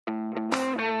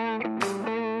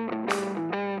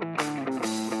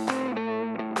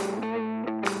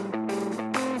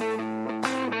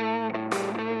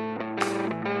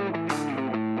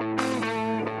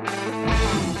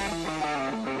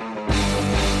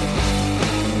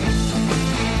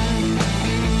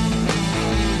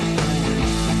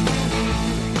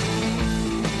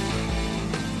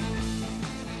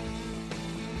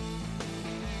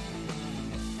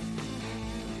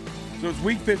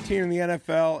Week 15 in the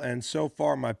NFL, and so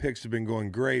far my picks have been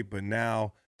going great, but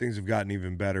now things have gotten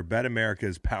even better. BetAmerica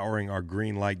is powering our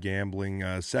green light gambling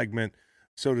segment,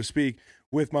 so to speak,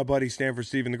 with my buddy Stanford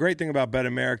Steve. And the great thing about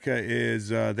BetAmerica is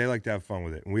they like to have fun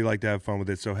with it, and we like to have fun with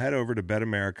it. So head over to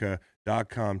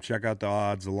betamerica.com, check out the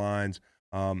odds, the lines.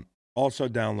 Also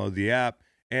download the app,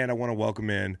 and I want to welcome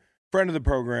in friend of the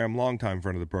program, longtime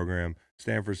friend of the program,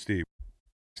 Stanford Steve.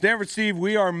 Stanford Steve,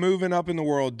 we are moving up in the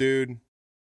world, dude.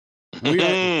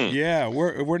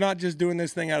 We're not just doing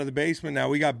this thing out of the basement now.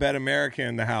 We got BetAmerica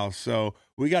in the house, so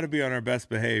we got to be on our best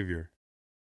behavior.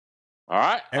 All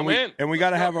right, and we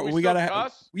got to have we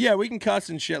can cuss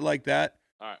and shit like that.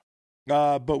 All right,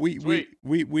 but we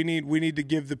need to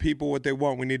give the people what they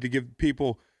want. We need to give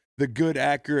people the good,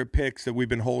 accurate picks that we've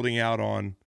been holding out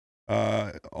on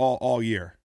all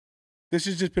year. This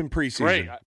has just been preseason. Great.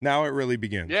 Now it really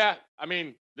begins. Yeah, I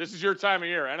mean, this is your time of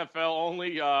year. NFL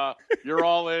only. You're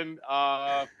all in.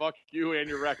 Fuck you and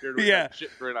your record. With that shit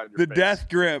grin on your face. The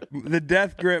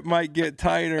death grip might get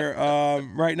tighter.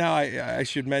 Right now, I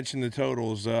should mention the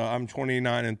totals. I'm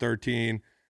 29-13.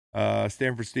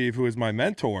 Stanford Steve, who is my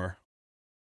mentor.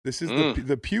 This is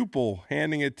the pupil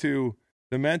handing it to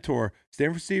the mentor.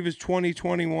 Stanford Steve is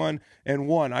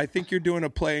 20-21-1. I think you're doing a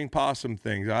playing possum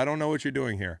thing. I don't know what you're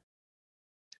doing here.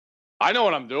 I know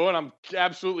what I'm doing. I'm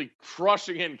absolutely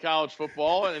crushing it in college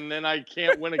football, and then I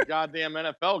can't win a goddamn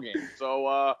NFL game.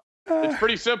 So it's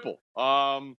pretty simple.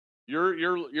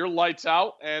 You're lights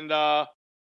out, and I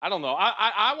don't know.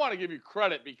 I want to give you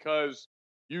credit because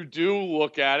you do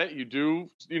look at it. You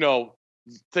do,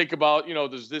 think about,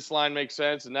 does this line make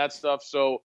sense and that stuff.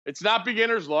 So it's not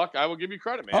beginner's luck. I will give you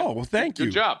credit, man. Oh, well, thank you.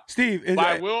 Good job. Steve.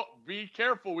 I will be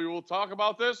careful. We will talk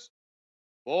about this.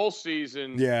 Bowl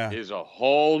season is a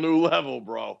whole new level,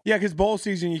 bro. Yeah, because bowl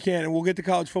season you can't, and we'll get to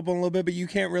college football in a little bit, but you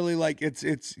can't really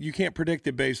you can't predict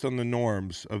it based on the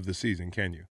norms of the season,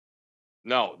 can you?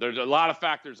 No, there's a lot of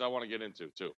factors I want to get into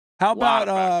too. How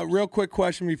about real quick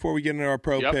question before we get into our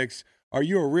pro picks? Are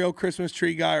you a real Christmas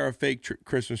tree guy or a fake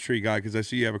Christmas tree guy? Because I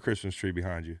see you have a Christmas tree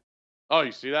behind you. Oh,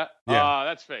 you see that? Yeah,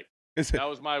 that's fake. That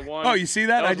was my one. Oh, you see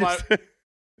that?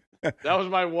 That was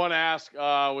my one ask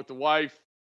with the wife.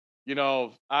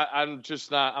 I'm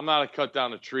just not. I'm not a cut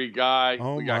down a tree guy.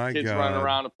 Oh, we got kids running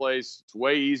around the place. It's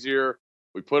way easier.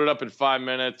 We put it up in 5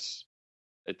 minutes.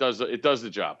 It does the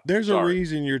job. There's a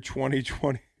reason you're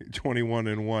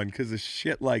 21-1 because of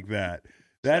shit like that.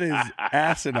 That is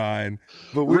asinine.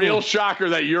 But real shocker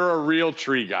that you're a real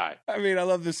tree guy. I mean, I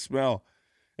love the smell,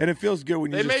 and it feels good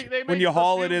when you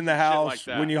haul it in the house.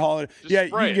 Like when you haul it, you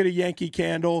can get a Yankee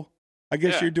candle. I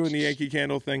guess you're doing the Yankee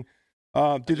candle thing.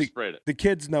 The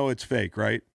kids know it's fake,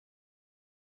 right?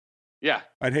 Yeah.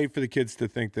 I'd hate for the kids to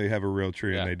think they have a real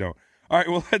tree and they don't. All right,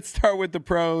 well, let's start with the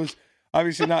pros.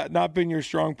 Obviously, not been your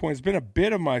strong point. It's been a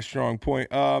bit of my strong point.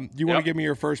 Do you want to give me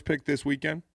your first pick this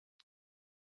weekend?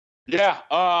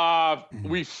 Yeah.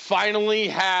 We finally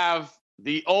have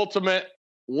the ultimate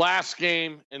last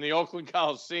game in the Oakland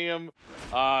Coliseum.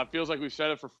 Feels like we've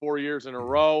said it for 4 years in a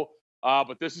row.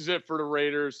 But this is it for the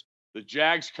Raiders. The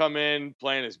Jags come in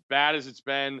playing as bad as it's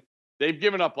been. They've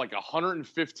given up like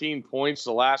 115 points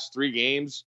the last 3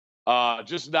 games.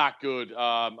 Just not good.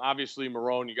 Obviously,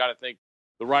 Marone, you got to think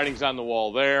the writing's on the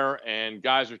wall there, and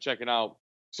guys are checking out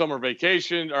summer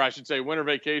vacation, or I should say winter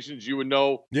vacations. You would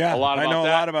know a lot about that. I know a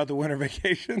lot about the winter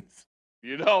vacations.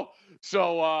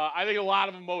 So I think a lot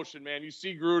of emotion, man. You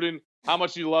see Gruden, how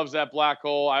much he loves that black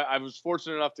hole. I was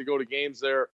fortunate enough to go to games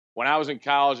there when I was in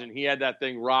college, and he had that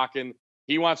thing rocking.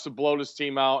 He wants to blow this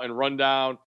team out and run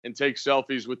down and take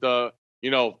selfies with the,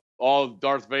 all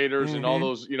Darth Vaders and all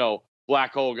those,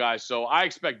 black hole guys. So I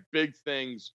expect big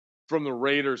things from the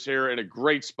Raiders here in a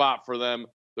great spot for them.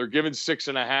 They're given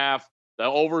 6.5. The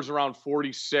over's around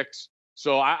 46.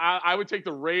 So I would take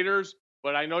the Raiders,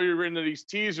 but I know you're into these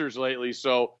teasers lately.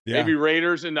 So maybe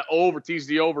Raiders and the over, tease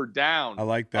the over down. I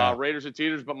like that. Raiders and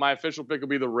teasers, but my official pick will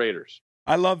be the Raiders.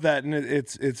 I love that, and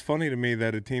it's funny to me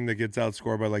that a team that gets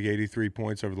outscored by like 83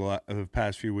 points over the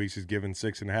past few weeks is given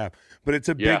 6.5. But it's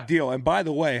a big deal. And by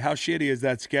the way, how shitty is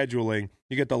that scheduling?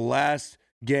 You get the last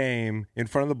game in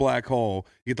front of the black hole,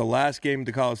 you get the last game at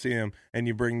the Coliseum, and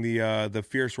you bring the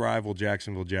fierce rival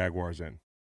Jacksonville Jaguars in.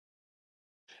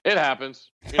 It happens.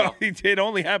 It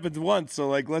only happens once, so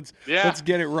let's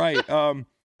get it right.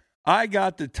 I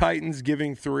got the Titans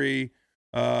giving 3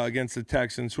 against the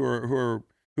Texans,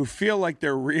 who feel like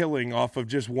they're reeling off of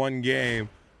just one game.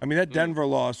 I mean, that Denver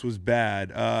loss was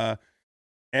bad.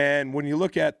 And when you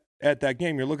look at that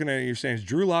game, you're looking at it and you're saying, is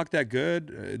Drew Lock that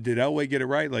good? Did Elway get it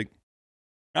right?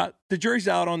 The jury's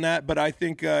out on that, but I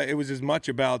think it was as much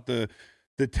about the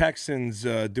the Texans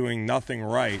doing nothing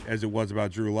right as it was about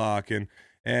Drew Lock.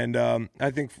 And I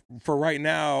think for right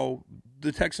now,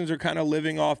 the Texans are kind of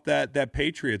living off that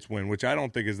Patriots win, which I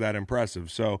don't think is that impressive.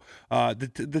 So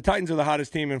the Titans are the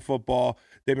hottest team in football.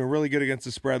 They've been really good against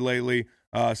the spread lately.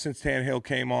 Since Tannehill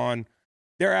came on,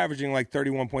 they're averaging like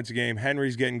 31 points a game.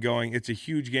 Henry's getting going. It's a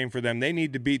huge game for them. They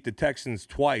need to beat the Texans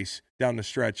twice down the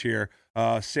stretch here.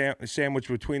 Sandwiched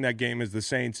between that game is the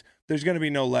Saints. There's going to be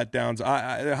no letdowns.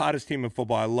 The hottest team in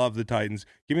football. I love the Titans.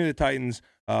 Give me the Titans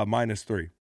 -3.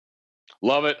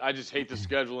 Love it. I just hate the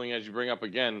scheduling, as you bring up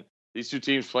again. These two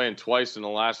teams playing twice in the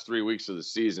last 3 weeks of the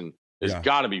season. It's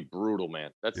got to be brutal, man.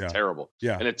 That's terrible.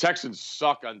 Yeah. And the Texans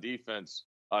suck on defense,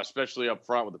 especially up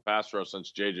front with the pass rush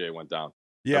since JJ went down.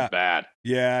 Yeah. They're bad.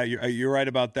 Yeah, you're right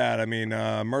about that. I mean,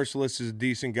 Merciless is a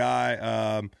decent guy,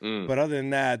 but other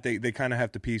than that, they kind of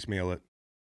have to piecemeal it.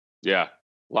 Yeah,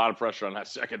 a lot of pressure on that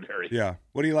secondary. Yeah.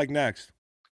 What do you like next?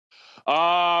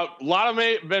 A lot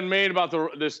been made about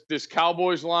this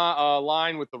Cowboys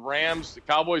line with the Rams. The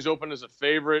Cowboys opened as a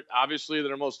favorite. Obviously,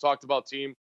 they're the most talked about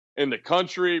team in the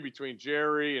country between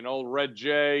Jerry and old Red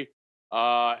J.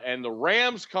 And the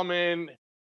Rams come in,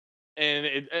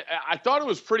 and I thought it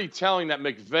was pretty telling that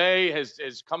McVay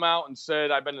has come out and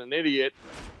said, I've been an idiot.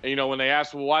 And, when they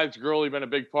asked, well, why has Gurley been a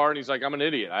big part? And he's like, I'm an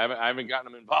idiot. I haven't gotten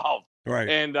him involved. Right.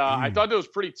 And I thought that was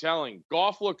pretty telling.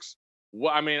 Goff looks –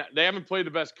 well, I mean, they haven't played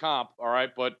the best comp, all right,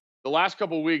 but the last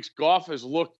couple of weeks, Goff has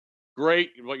looked great.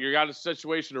 But you got a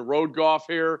situation of road Goff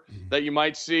here that you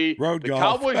might see. The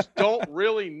Cowboys don't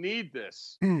really need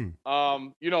this,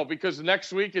 because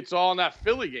next week it's all in that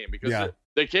Philly game because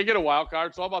they can't get a wild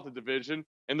card. It's all about the division,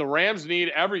 and the Rams need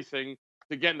everything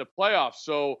to get in the playoffs.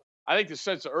 So I think the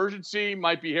sense of urgency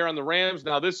might be here on the Rams.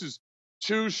 Now, this is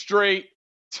 2 straight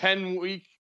 10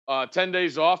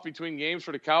 days off between games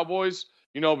for the Cowboys.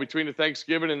 Between the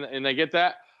Thanksgiving and they get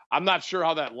that. I'm not sure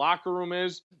how that locker room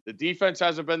is. The defense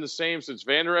hasn't been the same since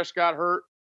Van Der Esch got hurt.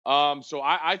 So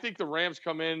I think the Rams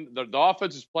come in. The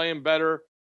offense is playing better,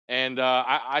 and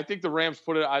I think the Rams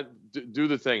do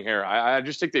the thing here. I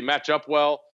just think they match up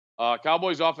well.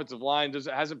 Cowboys' offensive line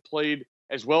hasn't played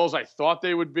as well as I thought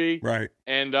they would be. Right.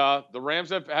 And the Rams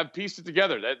have pieced it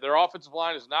together. Their offensive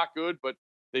line is not good, but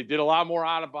they did a lot more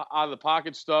out of the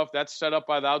pocket stuff. That's set up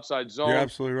by the outside zone. You're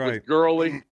absolutely right. With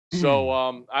Gurley. So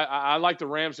I like the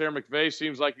Rams there. McVay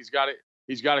seems like he's got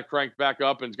it cranked back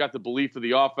up and he's got the belief of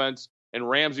the offense. And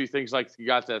Ramsey thinks like he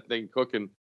got that thing cooking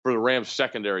for the Rams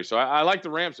secondary. So I like the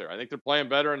Rams there. I think they're playing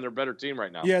better and they're a better team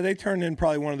right now. Yeah, they turned in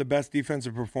probably one of the best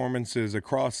defensive performances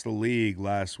across the league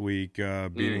last week,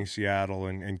 beating Seattle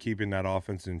and keeping that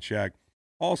offense in check.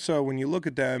 Also, when you look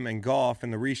at them and Goff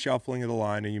and the reshuffling of the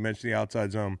line, and you mentioned the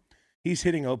outside zone, he's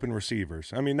hitting open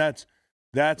receivers. I mean, that's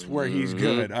where he's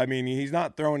good. I mean, he's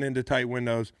not throwing into tight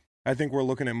windows. I think we're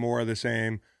looking at more of the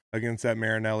same against that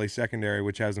Marinelli secondary,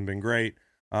 which hasn't been great.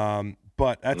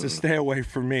 But that's a stay away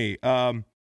from me.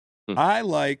 I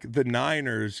like the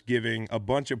Niners giving a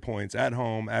bunch of points at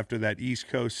home after that East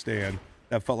Coast stand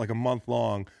that felt like a month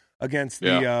long against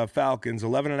the Falcons.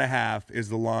 11.5 is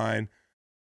the line.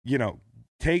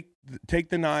 Take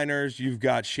the Niners. You've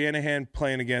got Shanahan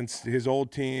playing against his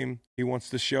old team. He wants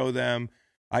to show them.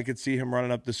 I could see him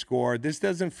running up the score. This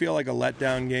doesn't feel like a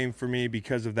letdown game for me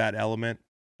because of that element.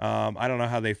 I don't know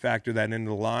how they factor that into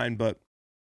the line, but,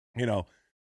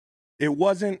 it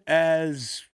wasn't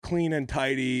as clean and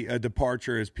tidy a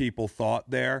departure as people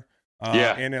thought there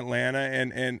in Atlanta.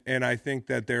 And I think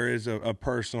that there is a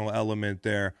personal element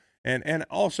there. And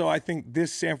also I think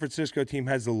this San Francisco team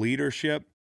has the leadership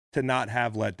to not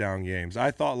have letdown games.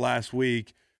 I thought last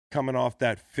week, coming off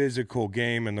that physical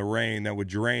game in the rain that would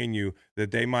drain you,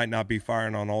 that they might not be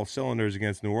firing on all cylinders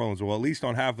against New Orleans. Well, at least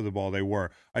on half of the ball they were.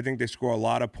 I think they score a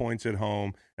lot of points at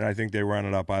home, and I think they run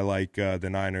it up. I like the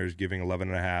Niners giving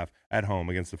 11.5 at home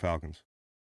against the Falcons.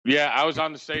 Yeah, I was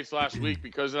on the States last week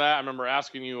because of that. I remember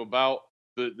asking you about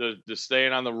the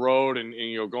staying on the road and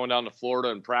going down to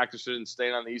Florida and practicing and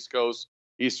staying on the East Coast,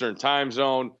 Eastern time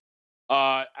zone.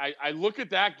 I look at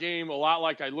that game a lot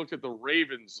like I looked at the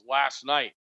Ravens last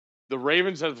night. The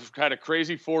Ravens have had a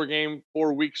crazy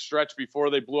 4-week stretch before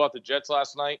they blew out the Jets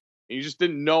last night, and you just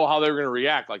didn't know how they were going to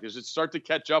react. Like, does it start to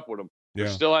catch up with them? Yeah.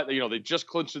 They're still they just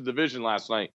clinched the division last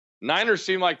night. Niners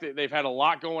seem like they've had a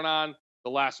lot going on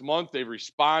the last month. They've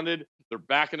responded. They're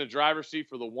back in the driver's seat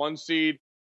for the 1 seed.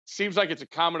 Seems like it's a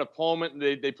common opponent.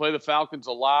 They play the Falcons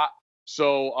a lot.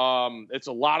 So it's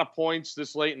a lot of points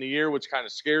this late in the year, which kind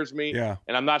of scares me. Yeah.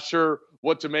 And I'm not sure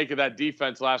what to make of that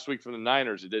defense last week from the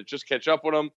Niners. It did just catch up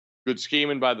with them. Good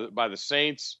scheming by the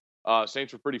Saints.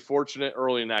 Saints were pretty fortunate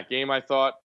early in that game, I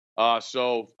thought.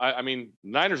 So I mean,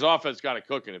 Niners offense got it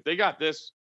cooking. If they got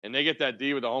this and they get that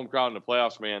D with the home crowd in the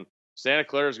playoffs, man, Santa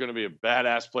Clara is going to be a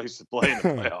badass place to play in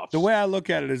the playoffs. The way I look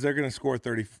at it is they're going to score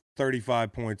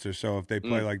 35 points or so if they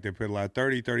play like they played last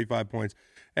 35 points.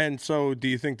 And so do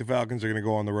you think the Falcons are going to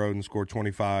go on the road and score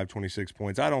 25, 26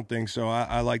 points? I don't think so.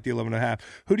 I like the 11.5.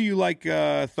 Who do you like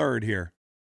third here?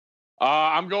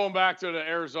 I'm going back to the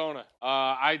Arizona.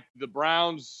 The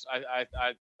Browns.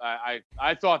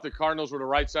 I thought the Cardinals were the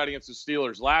right side against the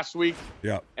Steelers last week.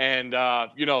 Yeah. And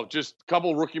just a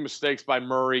couple rookie mistakes by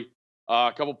Murray,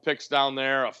 a couple picks down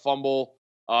there, a fumble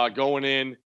going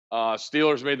in.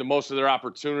 Steelers made the most of their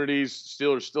opportunities.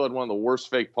 Steelers still had one of the worst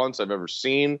fake punts I've ever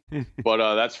seen,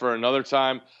 but that's for another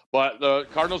time. But the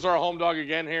Cardinals are a home dog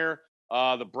again here.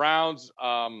 The Browns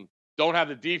don't have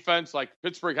the defense. Like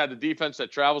Pittsburgh had the defense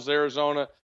that travels to Arizona,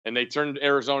 and they turned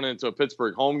Arizona into a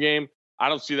Pittsburgh home game. I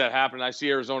don't see that happening. I see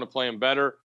Arizona playing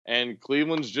better, and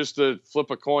Cleveland's just a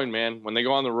flip a coin, man. When they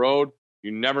go on the road,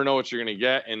 you never know what you're going to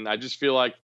get, and I just feel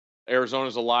like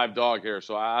Arizona's a live dog here,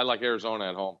 so I like Arizona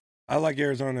at home. I like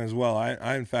Arizona as well.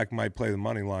 I in fact might play the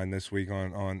money line this week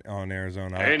on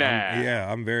Arizona.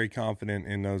 I'm very confident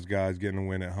in those guys getting a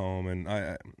win at home, and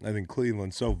I think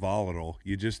Cleveland's so volatile.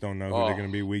 You just don't know who they're going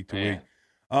to be week to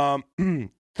week.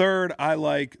 Third, I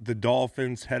like the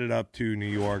Dolphins headed up to New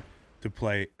York to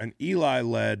play an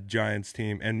Eli-led Giants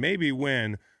team and maybe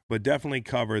win, but definitely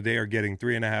cover. They are getting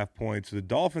 3.5 points. The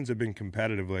Dolphins have been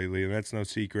competitive lately, and that's no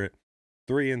secret.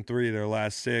 3-3 their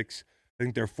last 6. I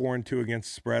think they're 4-2 against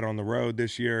the spread on the road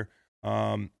this year.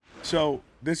 So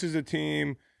this is a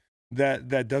team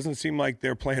that doesn't seem like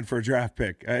they're playing for a draft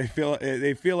pick. They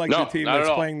feel like the team that's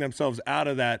playing themselves out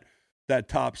of that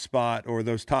top spot or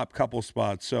those top couple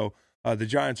spots. So the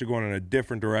Giants are going in a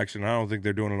different direction. I don't think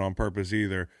they're doing it on purpose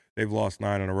either. They've lost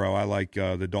 9 in a row. I like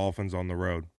the Dolphins on the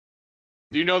road.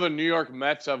 Do you know the New York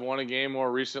Mets have won a game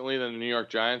more recently than the New York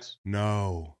Giants?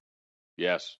 No.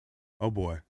 Yes. Oh,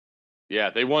 boy. Yeah,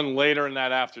 they won later in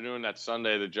that afternoon. That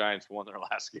Sunday, the Giants won their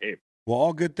last game. Well,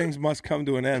 all good things must come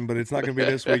to an end, but it's not going to be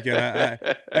this weekend.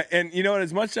 And you know what?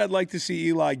 As much as I'd like to see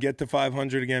Eli get to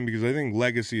 500 again, because I think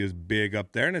legacy is big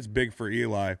up there, and it's big for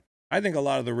Eli. I think a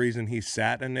lot of the reason he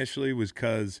sat initially was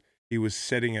because he was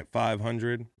sitting at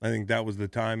 500. I think that was the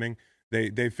timing. They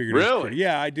figured. Really?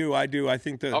 Yeah, I do. I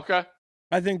think okay.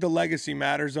 I think the legacy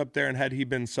matters up there, and had he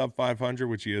been sub 500,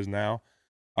 which he is now,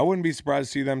 I wouldn't be surprised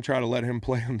to see them try to let him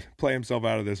play himself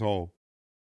out of this hole.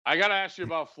 I got to ask you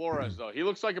about Flores, though. He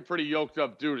looks like a pretty yoked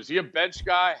up dude. Is he a bench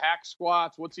guy, hack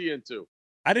squats? What's he into?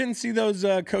 I didn't see those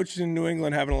coaches in New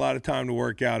England having a lot of time to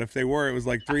work out. If they were, it was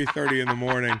like 3:30 in the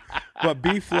morning. But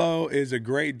B-Flow is a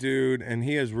great dude, and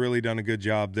he has really done a good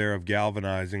job there of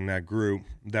galvanizing that group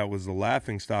that was the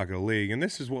laughingstock of the league. And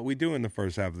this is what we do in the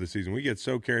first half of the season. We get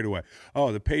so carried away.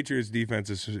 Oh, the Patriots' defense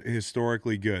is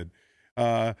historically good.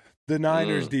 The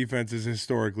Niners' defense is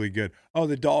historically good. Oh,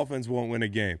 the Dolphins won't win a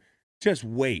game. Just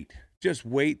wait. Just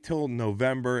wait till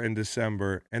November and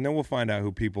December, and then we'll find out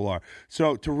who people are.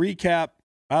 So to recap,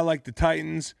 I like the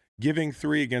Titans giving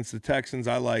 3 against the Texans.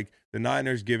 I like the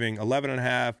Niners giving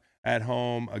 11.5 at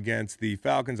home against the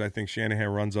Falcons. I think Shanahan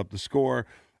runs up the score.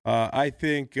 I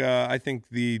think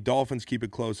the Dolphins keep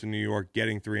it close in New York,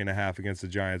 getting 3.5 against the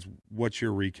Giants. What's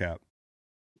your recap?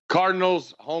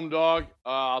 Cardinals, home dog.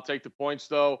 I'll take the points,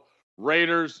 though.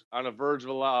 Raiders on the verge of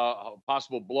a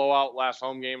possible blowout last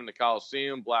home game in the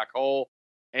Coliseum, Black Hole,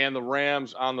 and the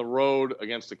Rams on the road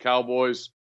against the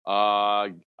Cowboys.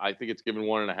 I think it's given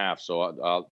 1.5, so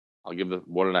I'll give the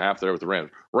 1.5 there with the Rams.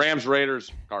 Rams,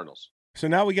 Raiders, Cardinals. So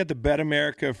now we got the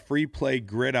BetAmerica free play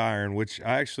gridiron, which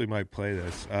I actually might play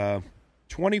this.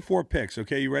 24 picks.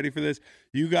 Okay, you ready for this?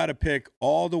 You got to pick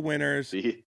all the winners,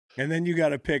 and then you got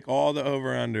to pick all the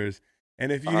over-unders.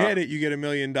 And if you hit it, you get $1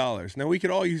 million. Now, we could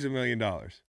all use $1 million.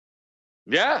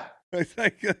 Yeah. It's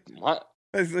like, what?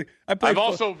 It's like I've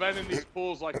also been in these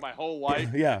pools like my whole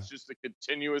life. Yeah. It's just a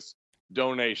continuous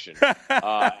donation.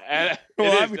 I'm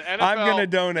going to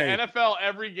donate. The NFL,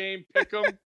 every game, pick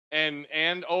 'em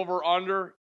and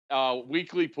over-under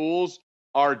weekly pools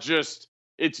are just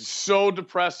 – it's so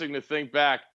depressing to think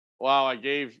back, wow, I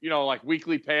gave, like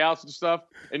weekly payouts and stuff.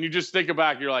 And you just think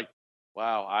back, you're like,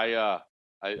 wow,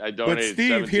 I donated. But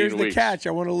Steve, here's weeks. the catch.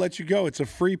 I want to let you go. It's a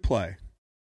free play.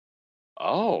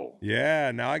 Oh.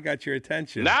 Yeah, now I got your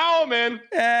attention. Now I'm in.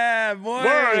 Yeah, boy.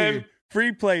 We're in.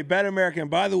 Free play, BetAmerica. And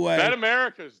by the way,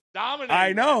 BetAmerica's dominating.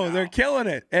 I know. Right, they're killing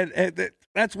it. And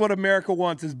that's what America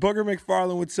wants. As Booger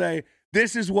McFarland would say,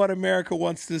 this is what America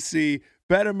wants to see.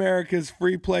 BetAmerica's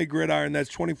free play gridiron. That's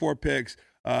 24 picks.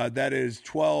 That is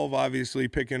 12, obviously,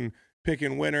 picking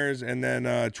winners, and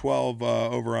then 12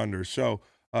 over-unders. So,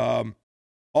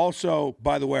 Also,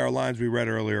 by the way, our lines we read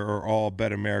earlier are all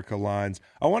BetAmerica lines.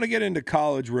 I want to get into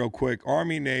college real quick.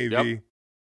 Army, Navy,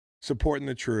 supporting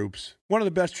the troops. One of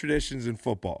the best traditions in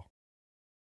football.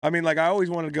 I mean, like, I always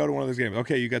wanted to go to one of those games.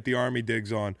 Okay, you got the Army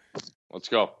digs on. Let's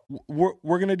go. We're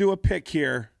going to do a pick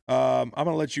here. I'm going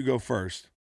to let you go first.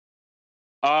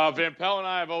 Van Pelt and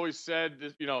I have always said,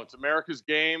 that, it's America's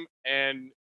game,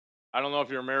 and I don't know if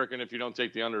you're American if you don't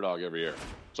take the underdog every year.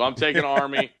 So I'm taking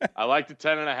Army. I like the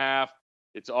 10.5.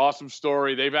 It's an awesome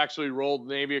story. They've actually rolled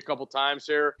Navy a couple times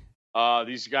here.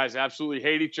 These guys absolutely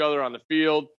hate each other on the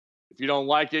field. If you don't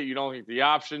like it, you don't get the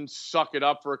option, suck it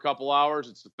up for a couple hours.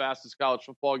 It's the fastest college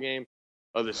football game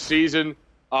of the season.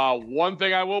 One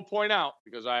thing I will point out,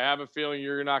 because I have a feeling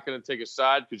you're not going to take a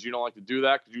side because you don't like to do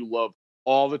that because you love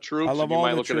all the troops. I love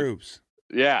all the troops.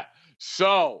 Yeah.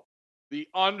 So the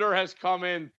under has come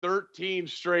in 13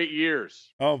 straight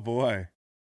years. Oh, boy.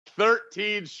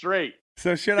 13 straight.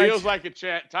 So Feels like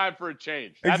time for a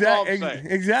change. That's all I'm saying.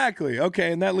 Exactly.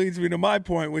 Okay, and that leads me to my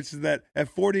point, which is that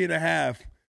at 40.5,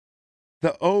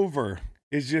 the over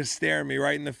is just staring me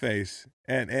right in the face,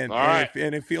 and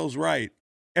it feels right.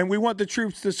 And we want the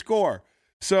troops to score.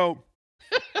 So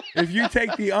if you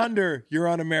take the under, you're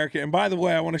un-American. And by the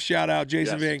way, I want to shout out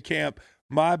Jason Van Camp,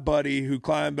 my buddy who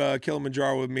climbed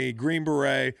Kilimanjaro with me, Green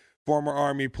Beret, former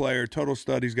Army player, total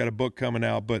stud. He's got a book coming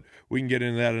out, but we can get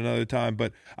into that another time.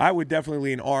 But I would definitely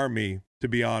lean Army, to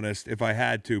be honest, if I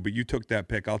had to. But you took that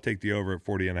pick. I'll take the over at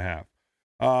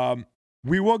 40.5.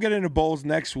 We will get into bowls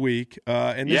next week.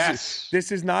 And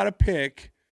this is not a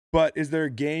pick, but is there a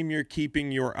game you're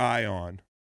keeping your eye on?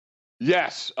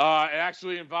 Yes. It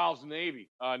actually involves Navy.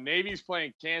 Navy's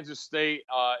playing Kansas State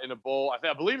in a bowl.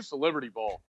 I believe it's the Liberty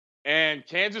Bowl. And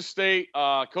Kansas State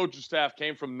coaching staff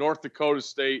came from North Dakota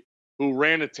State, who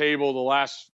ran the table the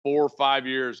last 4 or 5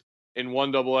 years in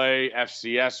 1AA,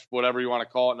 FCS, whatever you want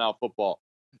to call it now, football.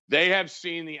 They have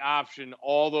seen the option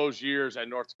all those years at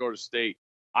North Dakota State.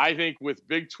 I think with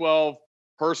Big 12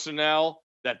 personnel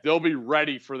that they'll be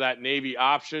ready for that Navy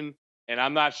option, and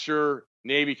I'm not sure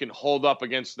Navy can hold up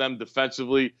against them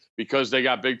defensively because they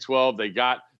got Big 12, they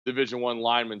got Division I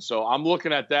linemen. So I'm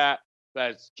looking at that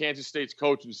as Kansas State's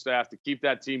coaching staff to keep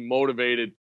that team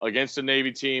motivated against the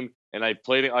Navy team. And I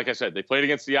played it, like I said, they played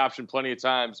against the option plenty of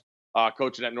times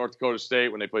coaching at North Dakota State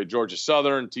when they played Georgia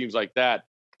Southern, teams like that.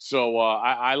 So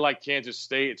I like Kansas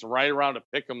State. It's right around to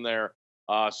pick them there.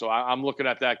 So I'm looking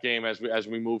at that game as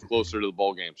we move closer to the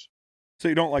bowl games. So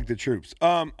you don't like the troops.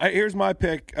 Here's my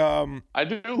pick. I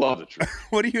do love the troops.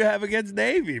 What do you have against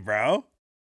Navy, bro?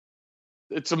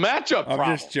 It's a matchup problem.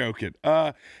 I'm just joking.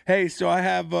 Hey, so I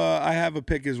have a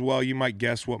pick as well. You might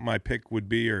guess what my pick would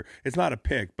be, or it's not a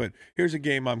pick, but here's a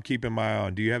game I'm keeping my eye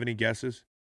on. Do you have any guesses?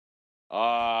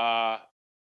 I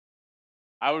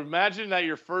would imagine that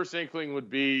your first inkling would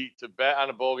be to bet on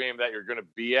a bowl game that you're going to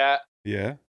be at.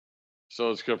 Yeah.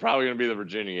 So it's probably going to be the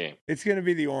Virginia game. It's going to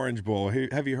be the Orange Bowl.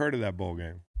 Have you heard of that bowl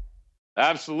game?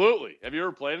 Absolutely. Have you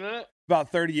ever played in it?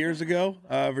 About 30 years ago,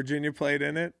 Virginia played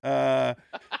in it.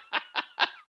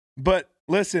 But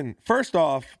listen, first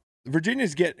off,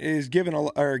 Virginia's getting a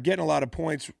lot of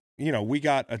points. You know, we've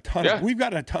gotten a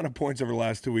ton of points over the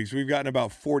last 2 weeks. We've gotten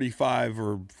about 45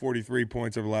 or 43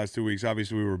 points over the last 2 weeks.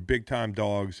 Obviously, we were big time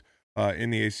dogs in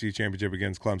the ACC championship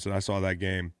against Clemson. I saw that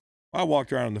game. I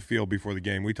walked around on the field before the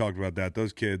game. We talked about that.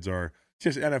 Those kids are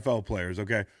just NFL players.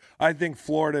 Okay, I think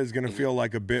Florida is going to feel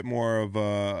like a bit more of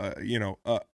a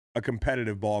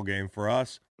competitive ball game for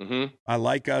us. Mm-hmm. I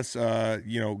like us,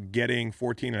 getting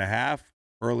 14.5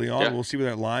 early on. Yeah. We'll see where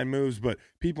that line moves, but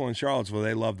people in Charlottesville,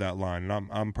 they love that line, and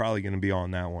I'm probably going to be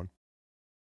on that one.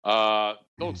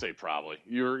 Don't say probably.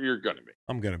 You're going to be.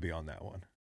 I'm going to be on that one.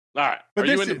 All right. But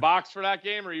are you in the box for that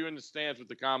game, or are you in the stands with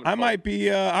the common folk? I might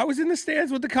be. I was in the stands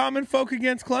with the common folk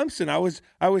against Clemson. I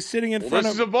was sitting in front of.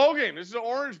 This is a bowl game. This is an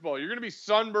Orange Bowl. You're going to be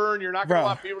sunburned. You're not going to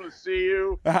want people to see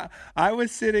you. I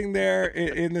was sitting there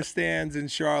in the stands in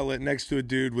Charlotte next to a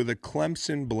dude with a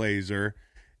Clemson blazer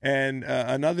and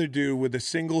another dude with a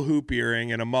single hoop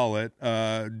earring and a mullet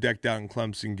decked out in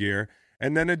Clemson gear,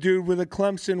 and then a dude with a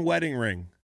Clemson wedding ring,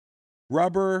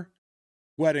 rubber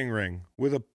wedding ring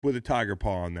with a tiger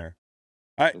paw on there.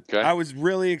 I was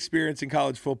really experiencing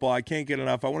college football. I can't get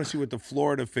enough. I want to see what the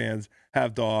Florida fans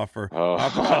have to offer. I'll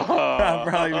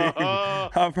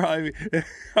probably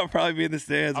be in the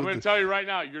stands. I'm going to tell you right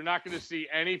now, you're not going to see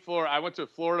any Florida. I went to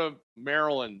Florida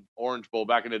Maryland Orange Bowl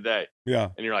back in the day. Yeah,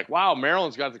 and you're like, wow,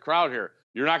 Maryland's got the crowd here.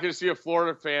 You're not going to see a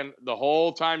Florida fan the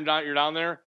whole time you're down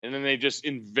there, and then they just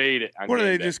invade it. What do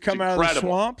they just come out of the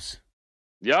swamps?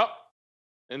 Yep.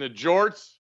 And the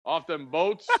jorts off them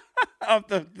boats. off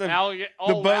the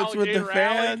boats with the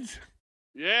fans.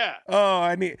 Yeah.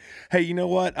 Oh, hey, you know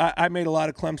what? I made a lot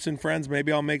of Clemson friends.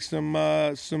 Maybe I'll make some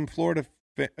Florida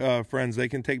friends. They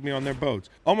can take me on their boats.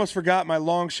 Almost forgot my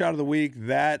long shot of the week.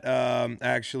 That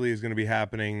actually is going to be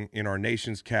happening in our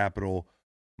nation's capital.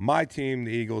 My team,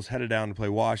 the Eagles, headed down to play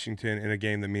Washington in a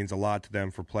game that means a lot to them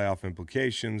for playoff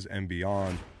implications and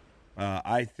beyond.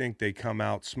 I think they come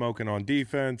out smoking on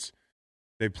defense.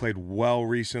 They played well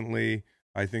recently.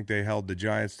 I think they held the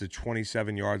Giants to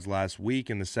 27 yards last week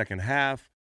in the second half.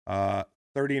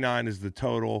 39 is the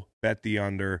total. Bet the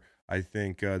under. I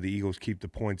think the Eagles keep the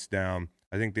points down.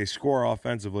 I think they score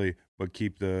offensively, but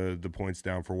keep the points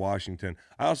down for Washington.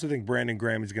 I also think Brandon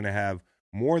Graham is going to have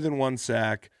more than one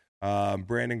sack.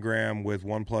 Brandon Graham with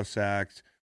 1+ sacks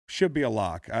should be a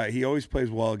lock. He always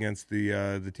plays well against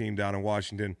the team down in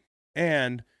Washington,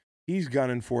 and he's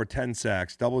gunning for 10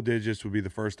 sacks. Double digits would be the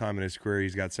first time in his career.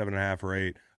 He's got 7.5 or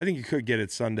 8. I think he could get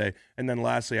it Sunday. And then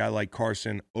lastly, I like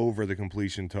Carson over the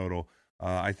completion total.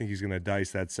 I think he's going to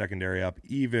dice that secondary up,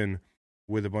 even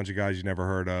with a bunch of guys you never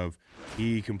heard of.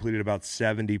 He completed about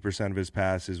 70% of his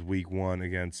passes week 1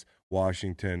 against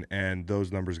Washington, and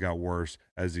those numbers got worse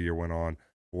as the year went on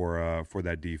for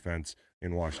that defense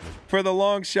in Washington. For the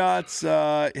long shots,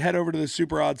 head over to the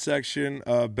super odds section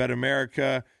of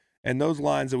BetAmerica, and those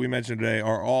lines that we mentioned today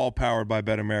are all powered by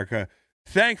BetAmerica.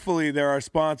 Thankfully, they're our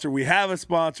sponsor. We have a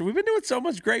sponsor. We've been doing so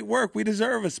much great work. We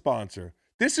deserve a sponsor.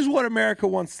 This is what America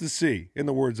wants to see, in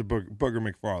the words of Booger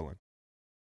McFarland.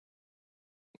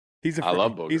 I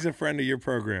love Booger. He's a friend of your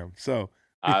program. So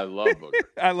I love Booger.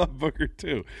 I love Booger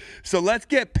too. So let's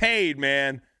get paid,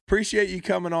 man. Appreciate you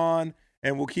coming on,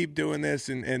 and we'll keep doing this,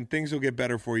 and things will get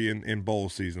better for you in bowl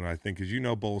season, I think, because you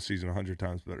know bowl season 100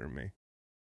 times better than me.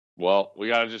 Well, we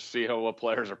got to just see what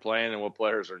players are playing and what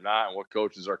players are not, and what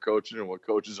coaches are coaching and what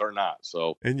coaches are not.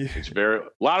 So it's a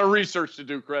lot of research to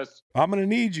do, Chris. I'm going to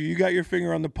need you. You got your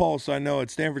finger on the pulse. I know it.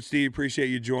 Stanford Steve, appreciate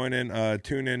you joining.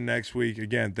 Tune in next week.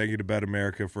 Again, thank you to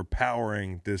BetAmerica for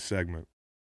powering this segment.